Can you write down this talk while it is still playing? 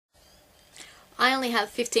I only have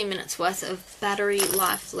 15 minutes worth of battery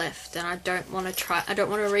life left, and I don't want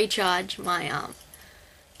to recharge my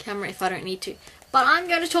camera if I don't need to. But I'm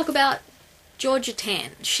going to talk about Georgia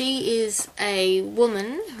Tann. She is a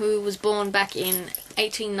woman who was born back in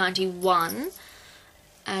 1891,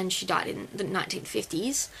 and she died in the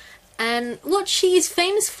 1950s. And what she is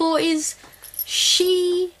famous for is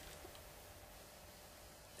she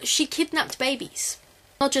kidnapped babies.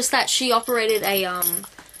 Not just that, she operated a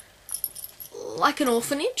like an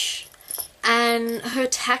orphanage, and her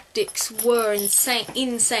tactics were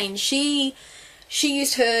insane. She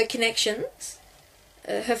used her connections.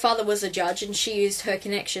 Her father was a judge, and she used her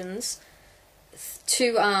connections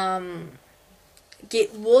to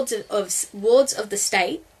get wards of the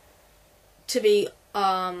state to be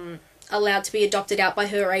allowed to be adopted out by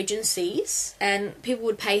her agencies, and people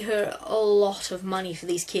would pay her a lot of money for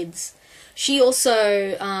these kids. She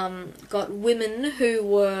also got women who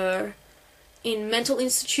were in mental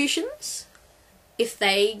institutions. If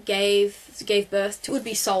they gave birth to, it would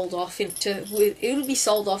be sold off with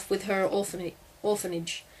her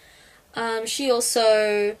orphanage. She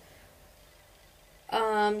also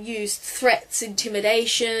used threats,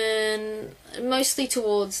 intimidation, mostly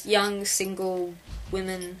towards young single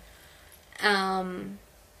women,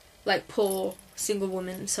 like poor single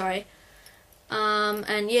women, sorry.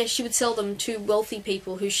 And yeah, she would sell them to wealthy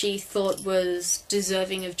people who she thought was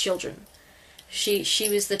deserving of children. She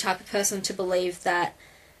was the type of person to believe that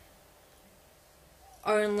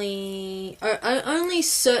only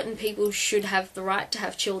certain people should have the right to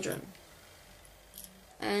have children.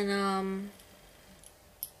 And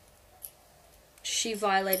she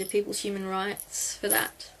violated people's human rights for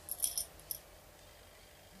that.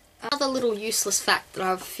 Another little useless fact that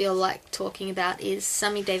I feel like talking about is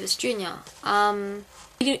Sammy Davis Jr. For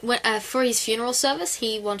his funeral service,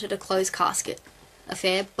 he wanted a closed casket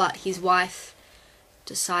affair, but his wife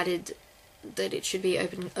decided that it should be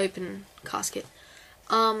open casket.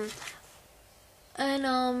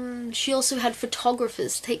 She also had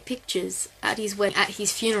photographers take pictures at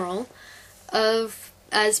his funeral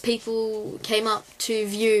as people came up to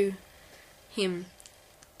view him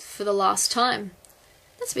for the last time.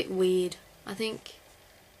 That's a bit weird. I think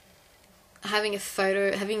having a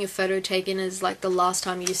photo taken as like the last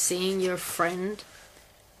time you're seeing your friend,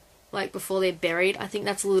 like before they're buried, I think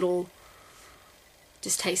that's a little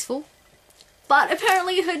distasteful. But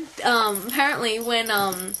apparently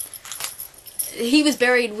when he was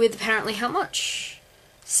buried with apparently how much?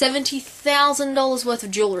 $70,000 worth of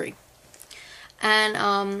jewelry.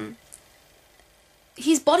 And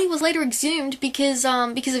his body was later exhumed because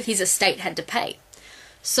of his estate had to pay.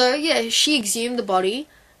 So yeah, she exhumed the body,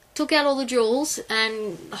 took out all the jewels,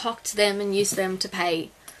 and hocked them and used them to pay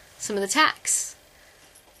some of the tax.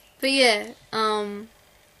 But yeah,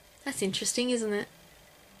 that's interesting, isn't it?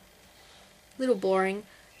 A little boring.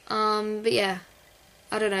 But yeah,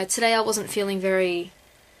 I don't know. Today I wasn't feeling very...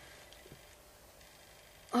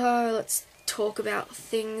 let's talk about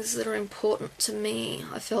things that are important to me.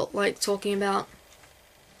 I felt like talking about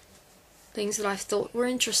things that I thought were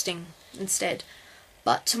interesting instead.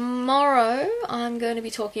 But tomorrow I'm going to be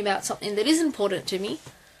talking about something that is important to me,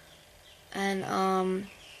 and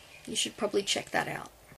you should probably check that out.